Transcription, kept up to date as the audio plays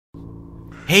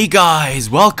Hey guys,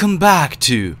 welcome back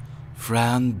to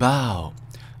Fran.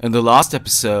 In the last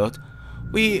episode,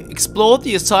 we explored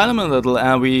the asylum a little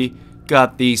and we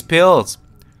got these pills.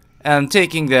 And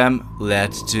taking them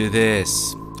led to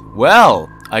this. Well,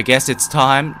 I guess it's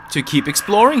time to keep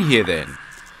exploring here then.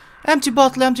 Empty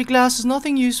bottle, empty glasses,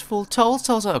 nothing useful.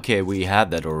 Towels. Okay, we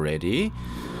had that already.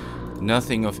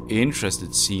 Nothing of interest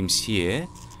it seems here.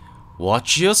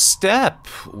 Watch your step.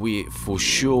 We for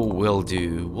sure will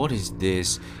do. What is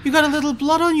this? You got a little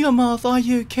blood on your mouth, are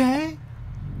you okay?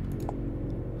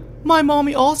 My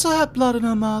mommy also had blood on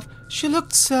her mouth. She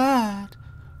looked sad.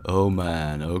 Oh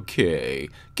man, okay.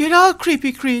 Get out,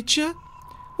 creepy creature.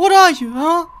 What are you,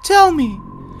 huh? Tell me.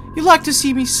 You like to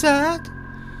see me sad?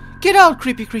 Get out,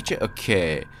 creepy creature.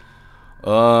 Okay.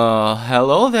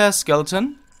 Hello there,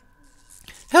 skeleton.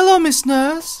 Hello, Miss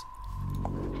Nurse.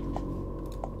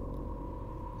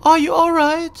 Are you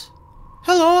alright?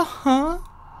 Hello, huh?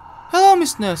 Hello,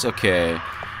 Miss Nurse. Okay.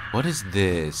 What is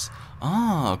this?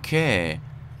 Ah, okay.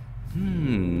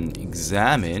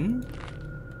 Examine.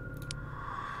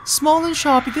 Small and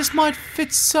sharpy, this might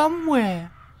fit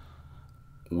somewhere.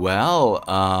 Well,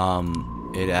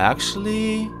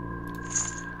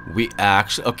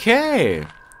 okay.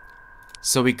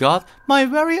 So we got my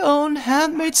very own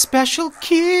handmade special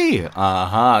key.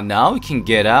 Now we can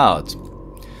get out.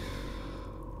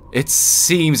 It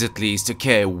seems at least.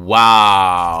 Okay,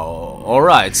 wow.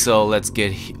 Alright, so let's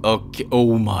get... Okay,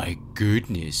 oh my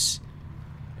goodness.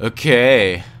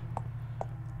 Okay.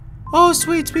 Oh,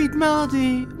 sweet, sweet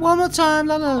melody. One more time,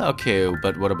 la la la. Okay,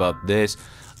 but what about this?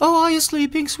 Oh, are you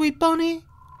sleeping, sweet bunny?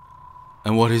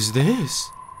 And what is this?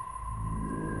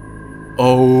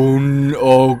 Oh,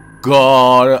 oh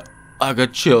god. I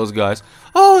got chills, guys.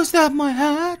 Oh, is that my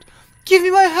hat? Give me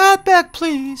my hat back,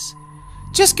 please.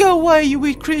 Just go away, you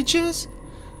weird creatures.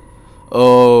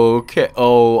 Okay.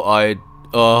 Oh,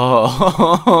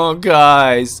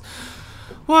 guys.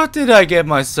 What did I get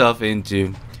myself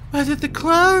into? Where did the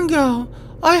clown go?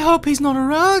 I hope he's not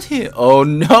around here. Oh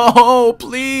no,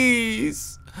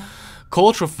 please.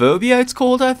 Claustrophobia it's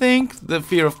called, I think. The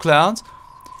fear of clowns.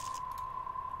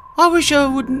 I wish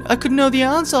I could know the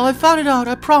answer. I found it out,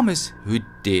 I promise. Who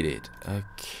did it?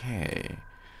 Okay.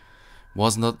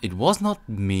 It was not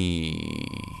me.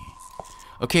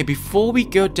 Okay, before we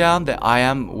go down there, I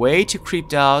am way too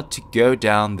creeped out to go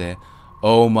down there.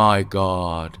 Oh my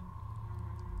god.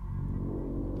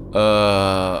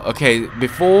 Okay,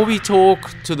 before we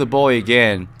talk to the boy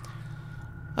again.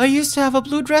 I used to have a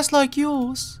blue dress like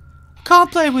yours. I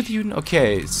can't play with you.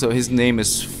 Okay, so his name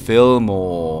is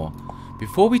Fillmore.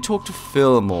 Before we talk to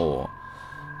Fillmore.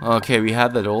 Okay, we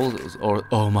had that all.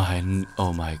 Oh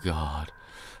my god.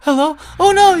 Hello?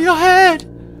 Oh no, your head!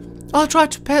 I'll try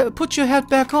to put your head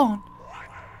back on.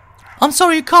 I'm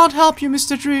sorry, I can't help you,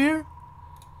 Mr. Dreer.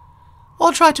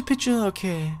 I'll try to picture.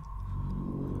 Okay.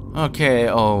 Okay,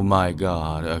 oh my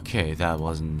god. Okay, that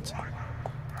wasn't...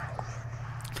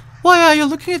 Why are you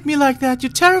looking at me like that? You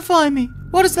terrify me.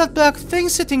 What is that black thing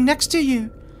sitting next to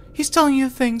you? He's telling you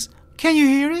things. Can you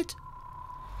hear it?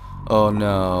 Oh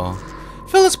no.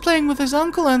 Phil is playing with his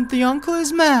uncle and the uncle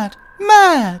is mad.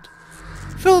 Mad!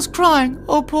 Phil's crying.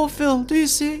 Oh, poor Phil. Do you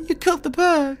see? You killed the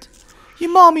bird.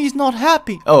 Your mommy is not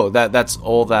happy. Oh, that's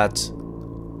all that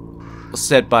was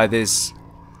said by this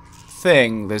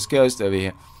thing, this ghost over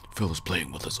here. Phil is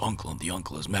playing with his uncle and the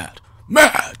uncle is mad.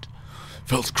 Mad!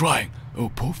 Phil's crying.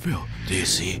 Oh, poor Phil. Do you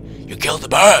see? You killed the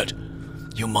bird.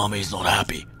 Your mommy is not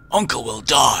happy. Uncle will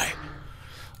die.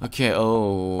 Okay,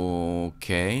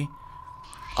 okay.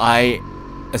 I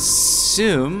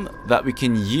assume that we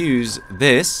can use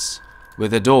this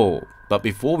with a door. But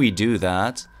before we do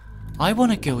that, I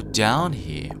want to go down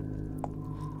here.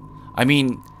 I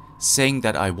mean, saying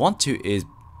that I want to is...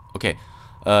 Okay,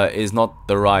 is not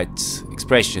the right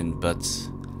expression, but...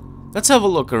 Let's have a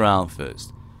look around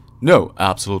first. No,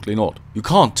 absolutely not. You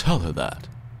can't tell her that.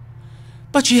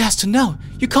 But she has to know.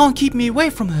 You can't keep me away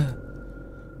from her.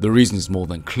 The reason is more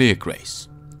than clear, Grace.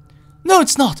 No,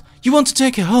 it's not. You want to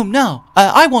take her home now.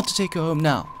 I want to take her home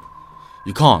now.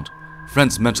 You can't.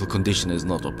 Fran's mental condition is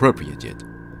not appropriate yet.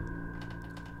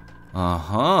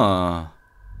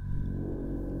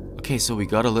 Okay, so we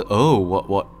got a little... Oh,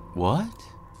 what?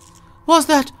 Was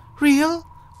that real?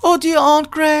 Oh dear Aunt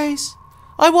Grace.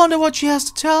 I wonder what she has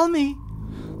to tell me.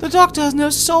 The doctor has no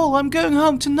soul. I'm going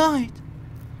home tonight.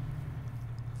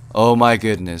 Oh my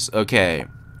goodness. Okay.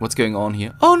 What's going on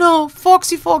here? Oh no,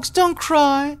 Foxy Fox, don't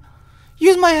cry.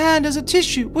 Use my hand as a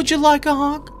tissue. Would you like a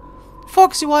hug?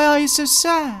 Foxy, why are you so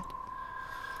sad?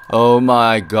 Oh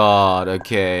my god,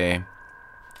 okay.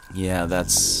 Yeah,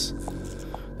 that's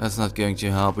not going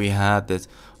to help. We had that.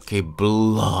 Okay,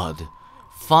 blood.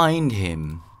 find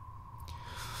him.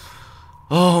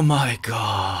 Oh my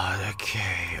god.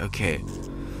 Okay.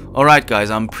 Alright guys,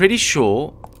 I'm pretty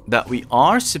sure that we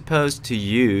are supposed to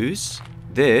use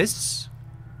this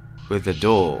with the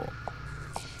door.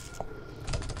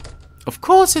 Of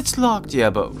course it's locked. Yeah,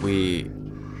 but we...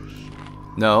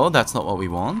 No, that's not what we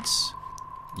want.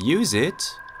 Use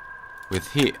it with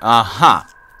here. Aha!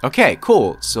 Okay,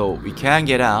 cool. So we can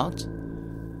get out.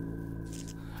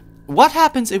 What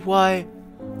happens if I...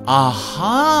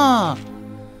 Aha!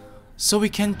 So we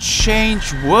can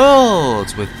change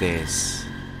worlds with this.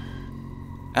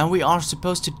 And we are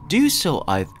supposed to do so.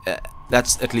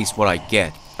 That's at least what I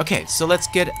get. Okay, so let's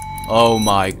get... Oh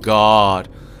my god.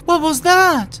 What was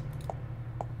that?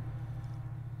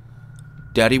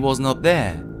 Daddy was not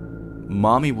there.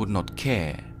 Mommy would not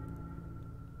care.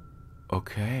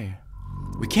 Okay.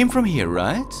 We came from here,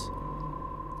 right?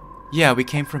 Yeah, we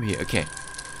came from here. Okay.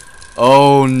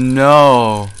 Oh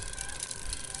no.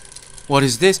 What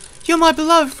is this? You're my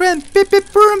beloved friend. Beep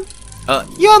beep boom.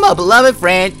 You're my beloved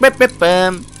friend. Beep beep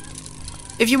boom.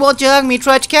 If you want to hug me,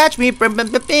 try to catch me. Beep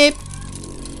beep beep beep.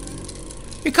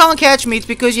 You can't catch me. It's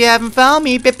because you haven't found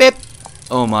me. Beep beep.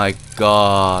 Oh my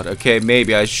god. Okay,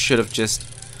 maybe I should have just...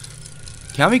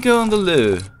 Can we go on the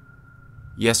loo?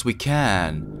 Yes, we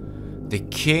can. The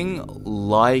king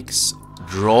likes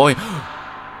drawing.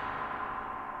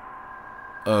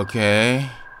 Okay.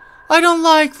 I don't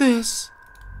like this.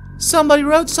 Somebody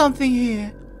wrote something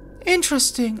here.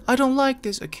 Interesting. I don't like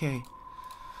this. Okay.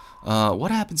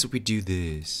 What happens if we do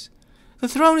this? The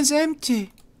throne is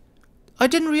empty. I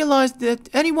didn't realize that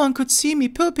anyone could see me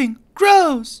pooping.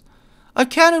 Gross! I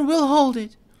can and will hold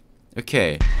it.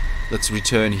 Okay, let's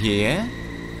return here.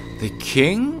 The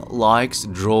king likes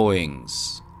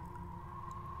drawings.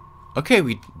 Okay,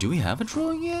 do we have a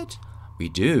drawing yet? We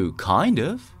do, kind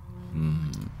of.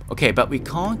 Okay, but we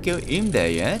can't go in there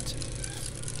yet.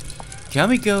 Can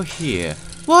we go here?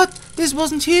 What? This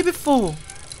wasn't here before.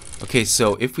 Okay,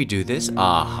 so if we do this...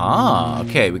 Aha!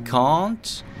 Okay, we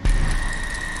can't...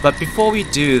 But before we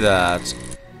do that,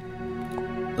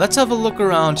 let's have a look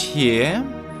around here.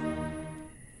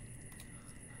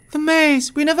 The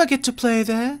maze. We never get to play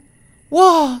there.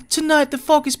 Whoa, tonight the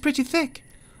fog is pretty thick.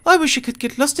 I wish I could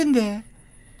get lost in there.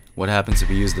 What happens if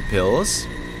we use the pills?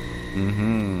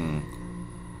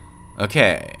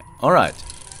 Okay, alright.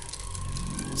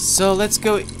 So let's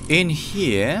go in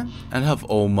here and have...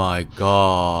 Oh my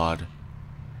god.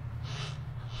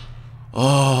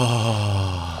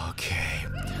 Oh, okay.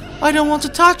 I don't want to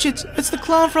touch it. It's the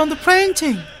clown from the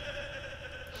painting.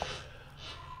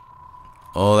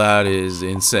 Oh, that is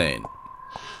insane.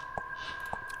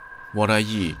 What are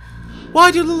ye?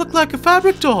 Why do you look like a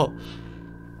fabric doll?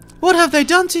 What have they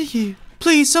done to you?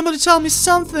 Please, somebody tell me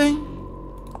something.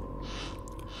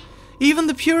 Even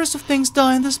the purest of things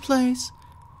die in this place.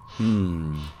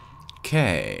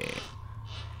 Okay.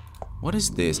 What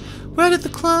is this? Where did the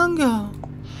clown go?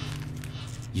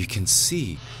 You can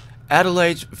see.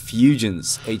 Adelaide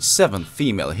Fusions, age 7,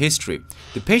 female, history.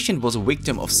 The patient was a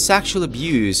victim of sexual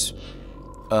abuse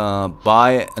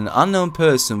by an unknown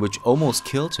person which almost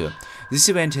killed her. This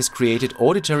event has created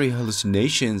auditory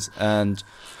hallucinations and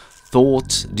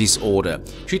thought disorder.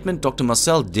 Treatment: Dr.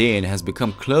 Marcel Dehn has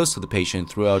become close to the patient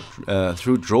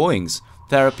through drawings.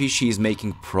 Therapy: she is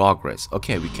making progress.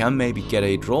 Okay, we can maybe get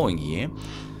a drawing here.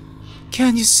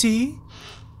 Can you see?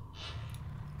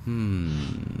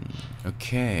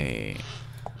 Okay.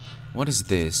 What is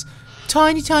this?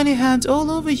 Tiny, tiny hands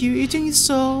all over you, eating your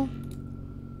soul.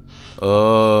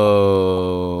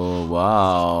 Oh,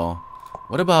 wow.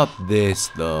 What about this,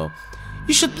 though?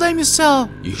 You should blame yourself.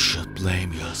 You should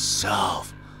blame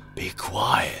yourself. Be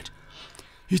quiet.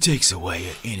 He takes away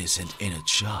your innocent inner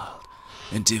child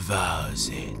and devours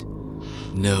it.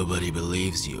 Nobody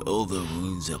believes you. All the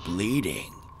wounds are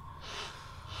bleeding.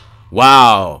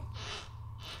 Wow.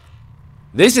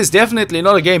 This is definitely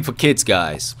not a game for kids,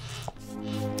 guys.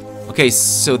 Okay,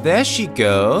 so there she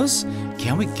goes.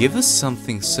 Can we give her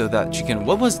something so that she can...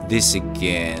 What was this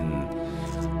again?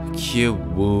 Cure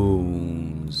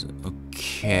wounds.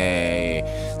 Okay.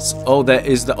 So, oh, there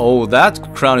is the... Oh, that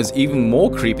crown is even more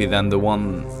creepy than the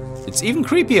one... It's even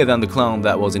creepier than the clown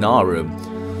that was in our room.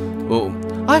 Oh,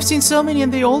 I've seen so many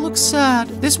and they all look sad.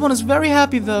 This one is very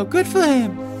happy though. Good for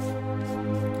him.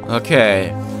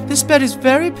 Okay. This bed is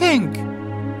very pink.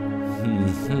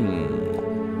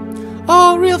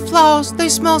 Oh, real flowers. They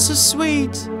smell so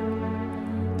sweet.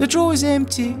 The drawer is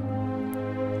empty.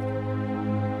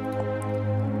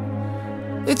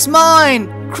 It's mine.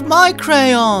 My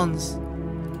crayons.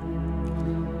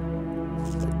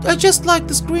 I just like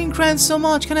this green crayon so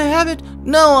much. Can I have it?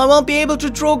 No, I won't be able to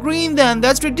draw green then.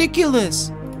 That's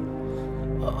ridiculous.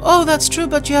 Oh, that's true,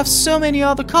 but you have so many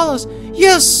other colors.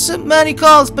 Yes, so many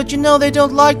colors, but you know they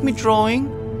don't like me drawing.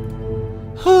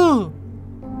 Who?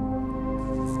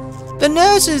 The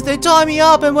nurses, they tie me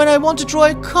up, and when I want to draw,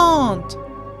 I can't.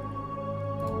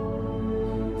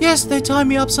 Yes, they tie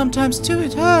me up sometimes too,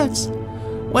 it hurts.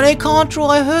 When I can't draw,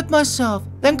 I hurt myself.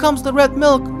 Then comes the red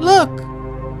milk. Look!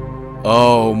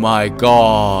 Oh my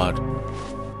god.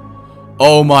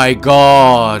 Oh my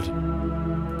god.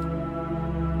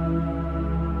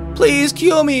 Please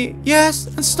cure me. Yes,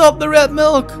 and stop the red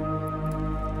milk.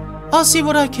 I'll see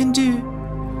what I can do.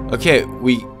 Okay,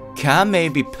 we can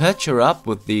maybe patch her up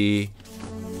with the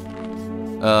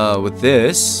with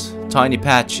this tiny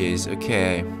patches.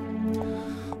 Okay,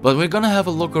 but we're gonna have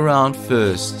a look around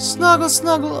first. Snuggle,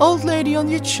 snuggle, old lady on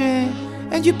your chair,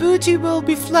 and your booty will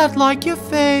be flat like your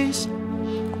face.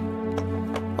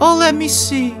 Oh, let me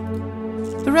see.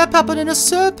 The red puppet and a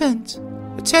serpent,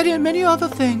 a teddy and many other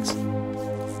things.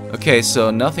 Okay,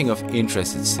 so nothing of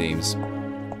interest it seems.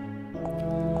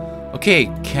 Okay,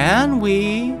 can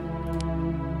we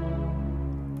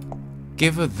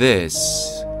give her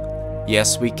this?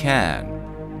 Yes, we can.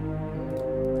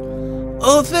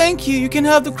 Oh, thank you. You can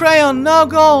have the crayon. Now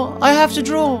go. I have to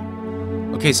draw.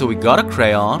 Okay, so we got a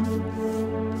crayon.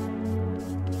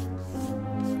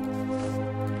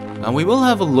 And we will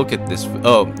have a look at this.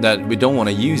 Oh, that we don't want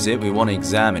to use it. We want to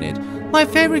examine it. My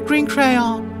favorite green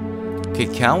crayon. Okay,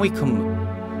 can we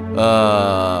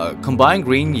combine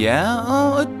green? Yeah?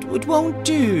 Oh, it won't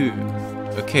do.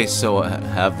 Okay, so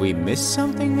have we missed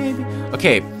something maybe?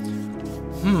 Okay.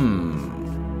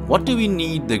 What do we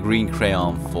need the green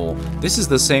crayon for? This is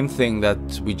the same thing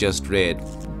that we just read,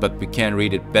 but we can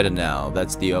read it better now.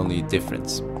 That's the only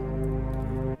difference.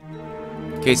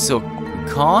 Okay, so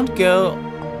we can't go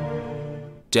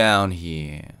down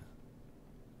here.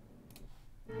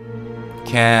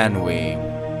 Can we?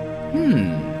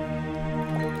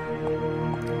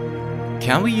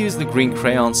 Can we use the green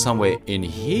crayon somewhere in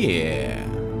here?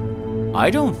 I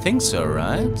don't think so,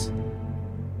 right?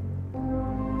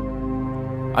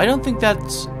 I don't think that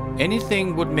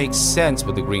anything would make sense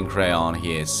with the green crayon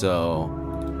here, so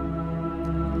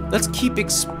let's keep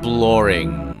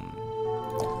exploring.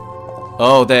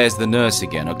 Oh, there's the nurse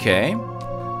again, okay.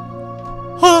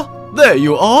 Huh, there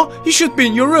you are. You should be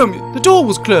in your room. The door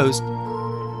was closed.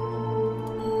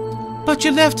 But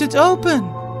you left it open.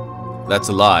 That's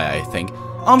a lie, I think.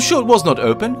 I'm sure it was not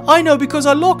open. I know because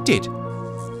I locked it.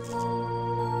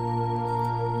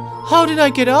 How did I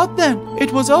get out then?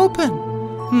 It was open.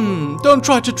 Don't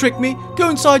try to trick me. Go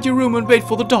inside your room and wait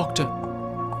for the doctor.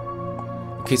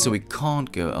 Okay, so we can't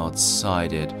go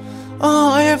outside it. Oh,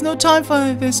 I have no time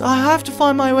for this. I have to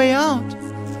find my way out.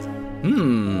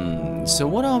 So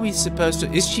what are we supposed to...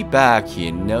 Is she back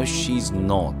here? No, she's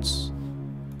not.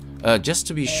 Just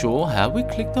to be sure, have we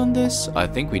clicked on this? I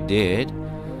think we did.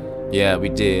 Yeah, we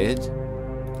did.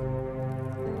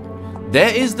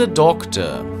 There is the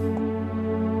doctor.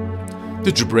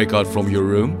 Did you break out from your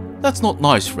room? That's not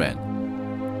nice, Fran.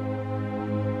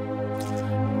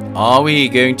 Are we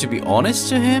going to be honest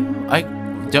to him? I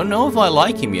don't know if I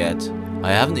like him yet. I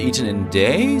haven't eaten in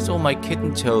days, or my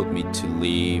kitten told me to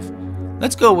leave.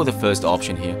 Let's go with the first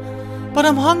option here. But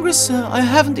I'm hungry, sir. I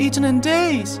haven't eaten in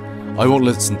days. I won't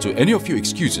listen to any of your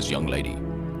excuses, young lady.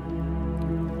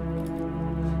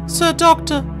 Sir,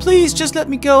 doctor, please just let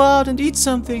me go out and eat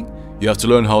something. You have to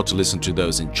learn how to listen to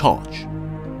those in charge.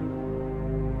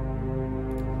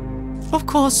 Of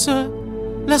course, sir.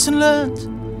 Lesson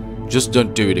learned. Just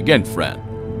don't do it again, Fran.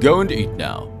 Go and eat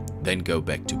now, then go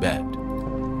back to bed.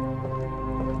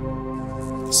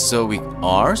 So we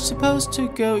are supposed to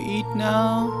go eat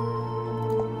now?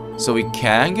 So we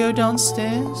can go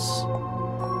downstairs?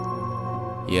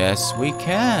 Yes, we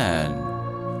can.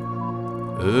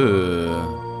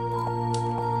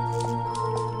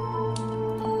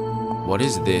 What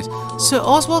is this? Sir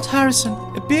Oswald Harrison,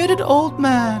 a bearded old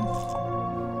man.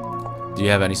 Do you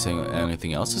have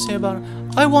anything else to say about it?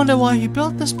 I wonder why he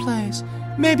built this place.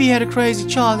 Maybe he had a crazy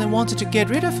child and wanted to get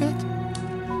rid of it.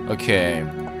 Okay.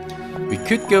 We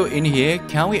could go in here.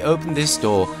 Can we open this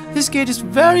door? This gate is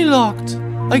very locked.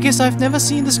 I guess I've never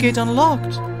seen this gate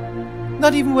unlocked.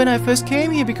 Not even when I first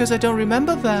came here, because I don't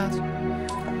remember that.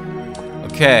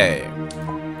 Okay.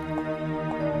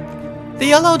 The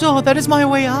yellow door, that is my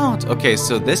way out. Okay,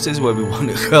 so this is where we want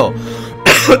to go.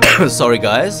 Sorry,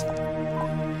 guys.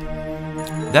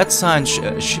 That sign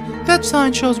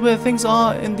shows where things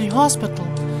are in the hospital.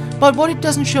 But what it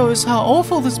doesn't show is how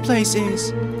awful this place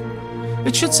is.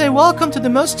 It should say, welcome to the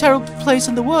most terrible place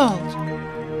in the world.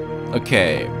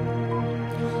 Okay.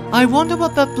 I wonder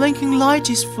what that blinking light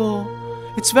is for.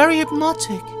 It's very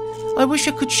hypnotic. I wish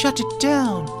I could shut it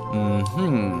down.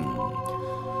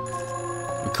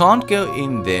 We can't go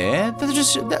in there.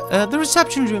 The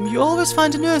reception room, you always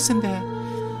find a nurse in there.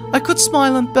 I could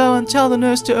smile and bow and tell the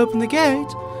nurse to open the gate,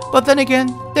 but then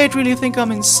again, they'd really think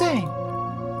I'm insane.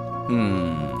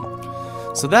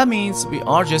 So that means we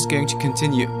are just going to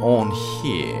continue on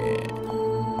here.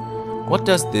 What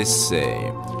does this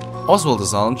say? Oswald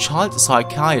Asylum, Child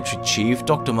Psychiatry Chief,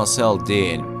 Dr. Marcel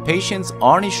Dean. Patients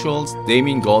Arnie Schultz,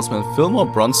 Damien Goldsman, Fillmore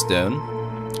Brunstone,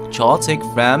 Charles Hick,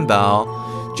 Fran Bow,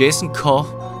 Jason Koch,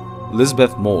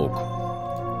 Elizabeth Morg.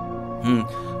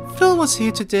 Phil was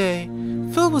here today.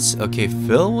 Phil was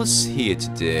here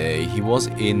today. He was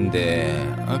in there.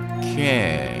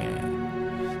 Okay.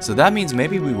 So that means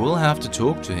maybe we will have to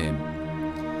talk to him.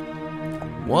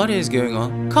 What is going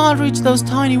on? Can't reach those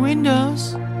tiny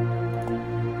windows.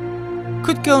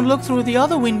 Could go and look through the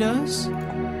other windows.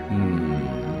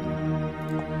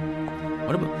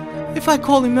 What about... If I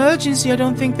call emergency, I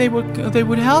don't think they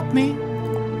would help me.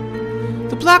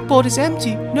 The blackboard is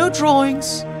empty. No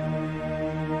drawings.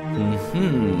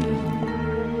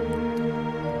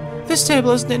 This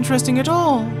table isn't interesting at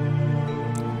all.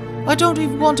 I don't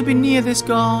even want to be near this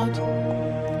guard.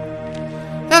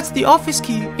 That's the office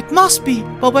key. It must be.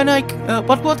 But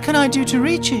what can I do to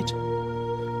reach it?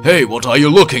 Hey, what are you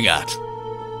looking at?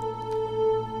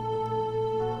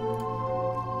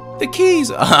 The keys.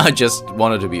 I just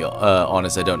wanted to be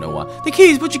honest. I don't know why. The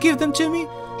keys. Would you give them to me?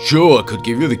 Sure, I could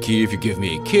give you the key if you give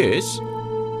me a kiss.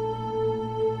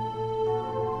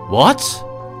 What?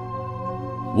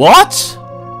 What?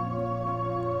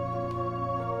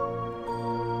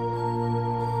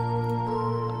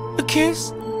 A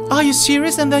kiss? Are you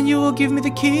serious? And then you will give me the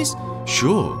keys?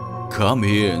 Sure, come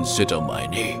here and sit on my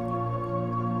knee.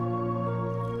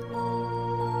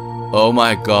 Oh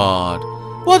my god.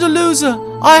 What a loser!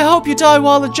 I hope you die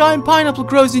while a giant pineapple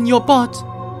grows in your butt.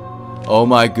 Oh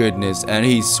my goodness. And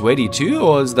he's sweaty too,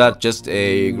 or is that just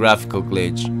a graphical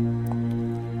glitch?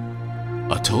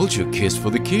 I told you a kiss for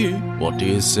the key. What do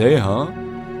you say, huh?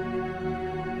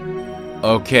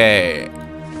 Okay.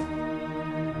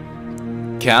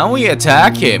 Can we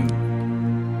attack him?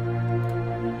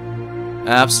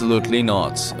 Absolutely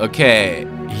not. Okay.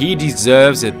 He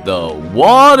deserves it though.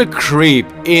 What a creep.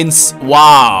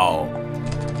 Wow.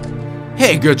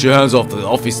 Hey, get your hands off the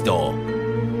office door.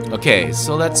 Okay,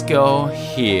 so let's go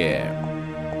here.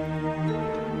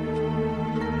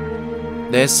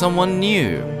 There's someone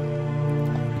new.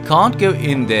 Can't go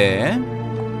in there.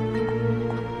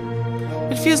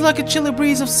 It feels like a chilly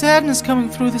breeze of sadness coming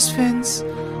through this fence.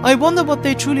 I wonder what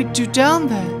they truly do down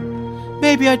there.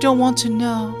 Maybe I don't want to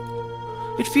know.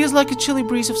 It feels like a chilly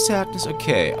breeze of sadness.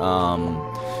 Okay,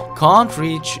 can't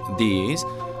reach these.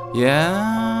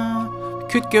 Yeah, we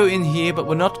could go in here, but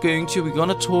we're not going to. We're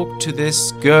gonna talk to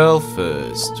this girl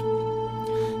first.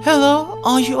 Hello,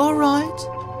 are you alright?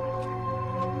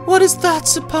 What is that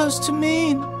supposed to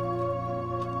mean?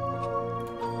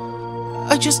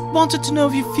 I just wanted to know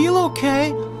if you feel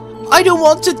okay. I don't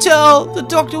want to tell. The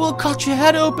doctor will cut your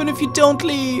head open if you don't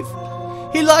leave.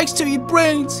 He likes to eat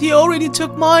brains. He already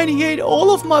took mine. He ate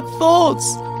all of my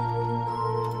thoughts.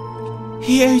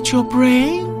 He ate your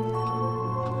brain?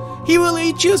 He will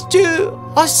eat yours too.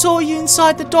 I saw you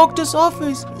inside the doctor's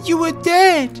office. You were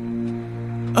dead.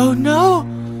 Oh no.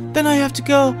 Then I have to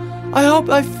go. I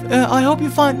hope you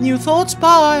find new thoughts.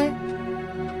 Bye.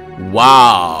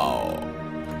 Wow.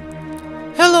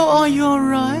 Hello, are you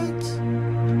alright?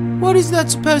 What is that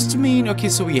supposed to mean? Okay,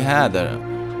 so we had her.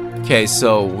 Okay,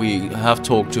 so we have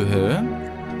talked to her.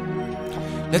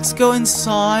 Let's go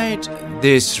inside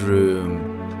this room.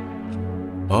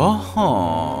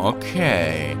 Oh,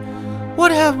 okay.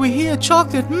 What have we here?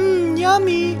 Chocolate.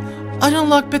 Yummy. I don't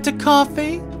like bitter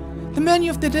coffee. The menu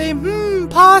of the day.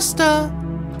 Pasta.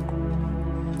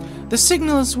 The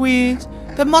signal is weird.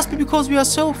 That must be because we are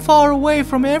so far away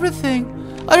from everything.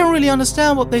 I don't really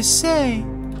understand what they say.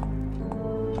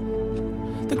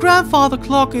 The grandfather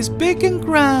clock is big and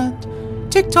grand.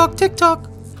 Tick-tock, tick-tock.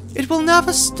 It will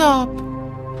never stop.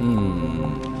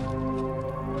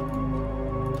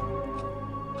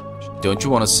 Don't you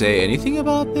want to say anything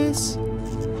about this?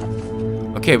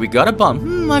 Okay, we got a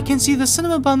bun. I can see the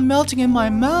cinnamon bun melting in my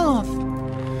mouth.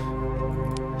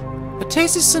 A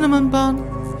tasty cinnamon bun.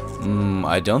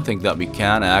 I don't think that we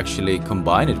can actually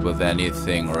combine it with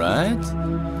anything, right?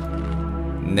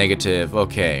 Negative,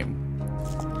 okay.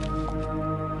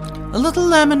 A little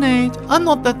lemonade. I'm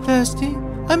not that thirsty.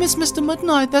 I miss Mr.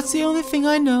 Midnight. That's the only thing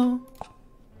I know.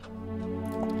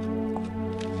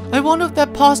 I wonder if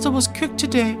that pasta was cooked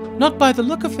today. Not by the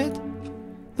look of it.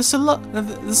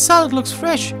 The salad looks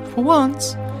fresh, for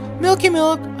once. Milky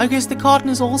milk. I guess the carton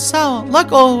is all sour,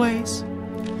 like always.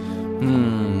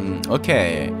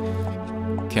 Okay.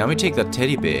 Can we take that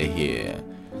teddy bear here?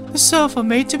 The sofa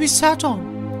made to be sat on.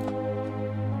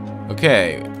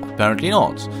 Okay, apparently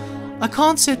not. I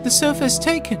can't sit, the sofa is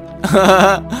taken.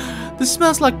 This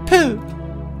smells like poo.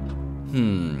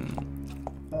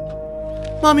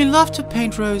 Mommy loved to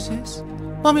paint roses.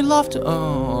 Mommy loved to...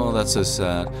 Oh, that's so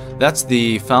sad. That's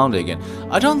the founder again.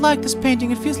 I don't like this painting.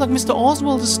 It feels like Mr.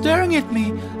 Oswald is staring at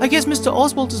me. I guess Mr.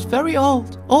 Oswald is very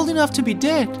old. Old enough to be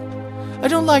dead. I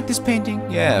don't like this painting.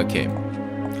 Yeah, okay.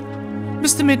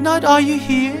 Mr. Midnight, are you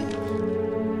here?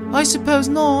 I suppose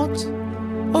not.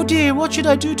 Oh dear, what should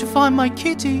I do to find my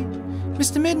kitty?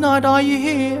 Mr. Midnight, are you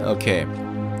here? Okay.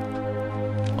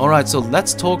 Alright, so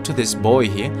let's talk to this boy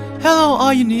here. Hello,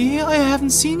 are you near? I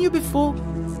haven't seen you before.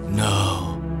 No.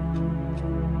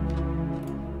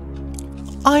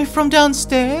 Are you from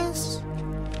downstairs?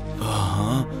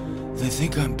 Uh-huh. They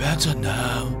think I'm better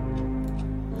now.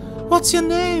 What's your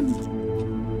name?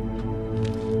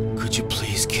 Could you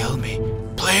please kill me?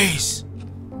 Please!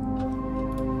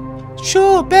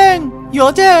 Sure, bang!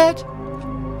 You're dead!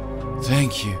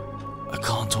 Thank you. I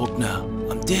can't talk now.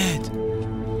 I'm dead.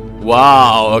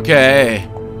 Wow, okay.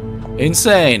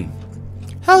 Insane.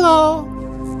 Hello.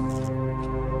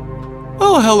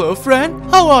 Oh, hello, friend.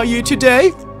 How are you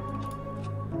today?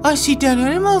 I see dead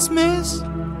animals, miss.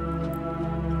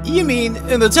 You mean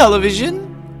in the television?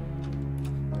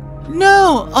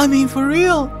 No, I mean for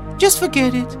real. Just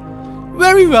forget it.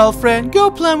 Very well, friend.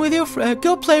 Go play with your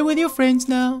friends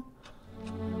now.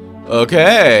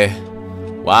 Okay.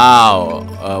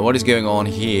 Wow. What is going on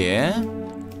here?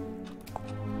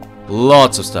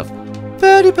 Lots of stuff.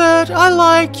 Birdie bird, I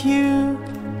like you.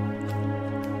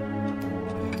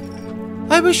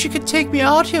 I wish you could take me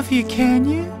out of here, can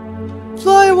you?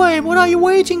 Fly away, what are you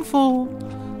waiting for?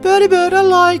 Birdie bird, I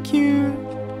like you.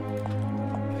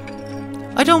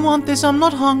 I don't want this, I'm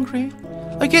not hungry.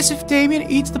 I guess if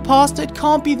Damien eats the pasta, it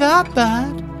can't be that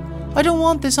bad. I don't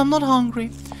want this, I'm not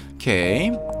hungry.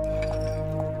 Okay.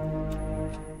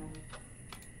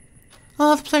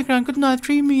 Ah, the playground, good night,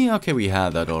 dream me. Okay, we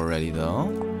had that already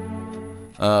though.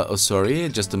 Oh sorry,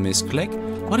 just a misclick.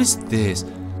 What is this?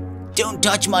 Don't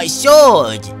touch my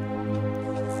sword!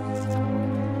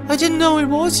 I didn't know it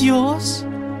was yours.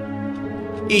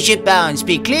 You should bow and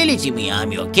speak clearly to me.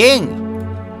 I'm your king.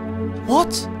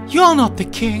 What? You're not the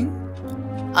king.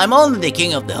 I'm only the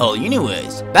king of the whole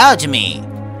universe. Bow to me.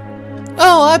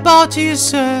 Oh, I bow to you,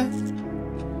 sir.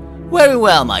 Very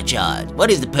well, my child. What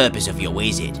is the purpose of your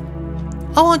visit?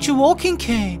 I want your walking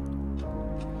cane.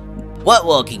 What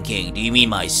walking king? Do you mean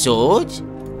my sword?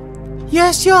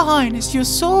 Yes, your highness, your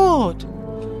sword.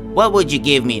 What would you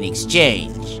give me in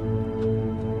exchange?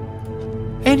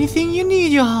 Anything you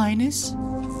need, your highness.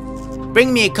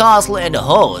 Bring me a castle and a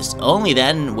horse. Only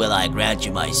then will I grant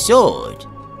you my sword.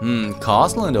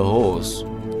 Castle and a horse.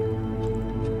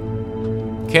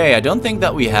 Okay, I don't think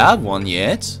that we have one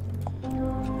yet.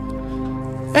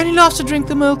 And he loves to drink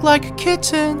the milk like a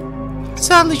kitten.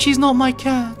 Sadly, she's not my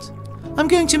cat. I'm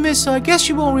going to miss her. I guess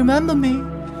she won't remember me.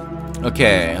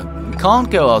 Okay, we can't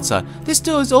go outside. This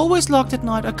door is always locked at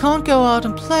night. I can't go out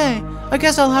and play. I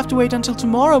guess I'll have to wait until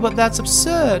tomorrow, but that's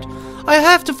absurd. I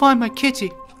have to find my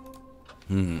kitty.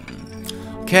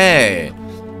 Okay.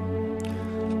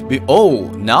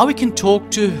 Oh, now we can talk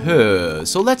to her.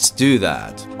 So let's do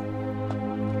that.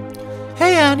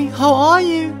 Hey Annie, how are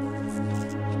you?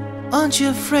 Aren't you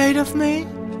afraid of me?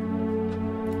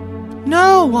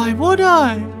 No, why would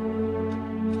I?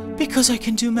 Because I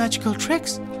can do magical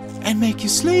tricks and make you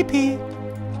sleepy.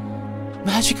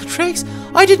 Magical tricks?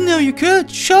 I didn't know you could.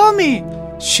 Show me.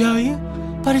 Show you?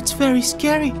 But it's very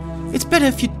scary. It's better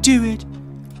if you do it.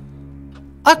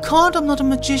 I can't, I'm not a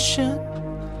magician.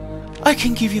 I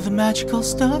can give you the magical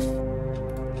stuff.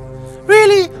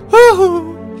 Really?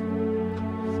 Woohoo!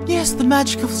 Yes, the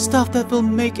magical stuff that will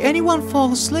make anyone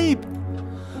fall asleep.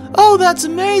 Oh, that's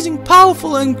amazing,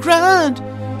 powerful and grand.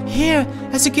 Here,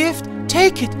 as a gift,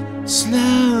 take it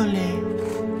slowly.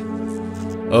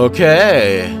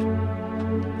 Okay.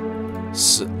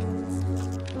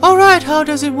 Alright, how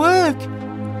does it work?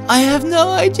 I have no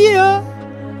idea.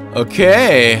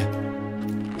 Okay.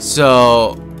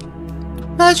 So,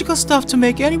 magical stuff to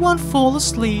make anyone fall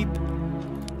asleep.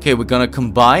 okay, we're gonna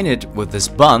combine it with this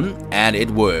bun, and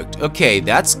it worked. Okay,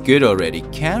 that's good already.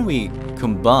 Can we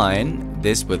combine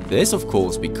this with this? Of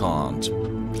course we can't.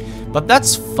 But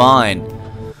that's fine.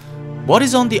 What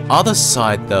is on the other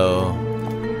side, though?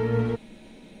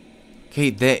 Okay,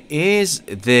 there is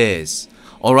this.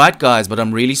 Alright, guys, but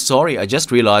I'm really sorry. I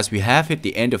just realized we have hit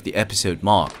the end of the episode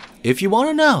mark. if you want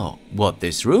to know what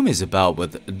this room is about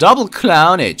with double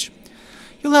clownage,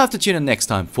 you'll have to tune in next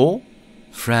time for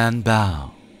Fran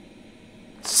Bao.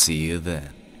 See you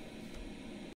then.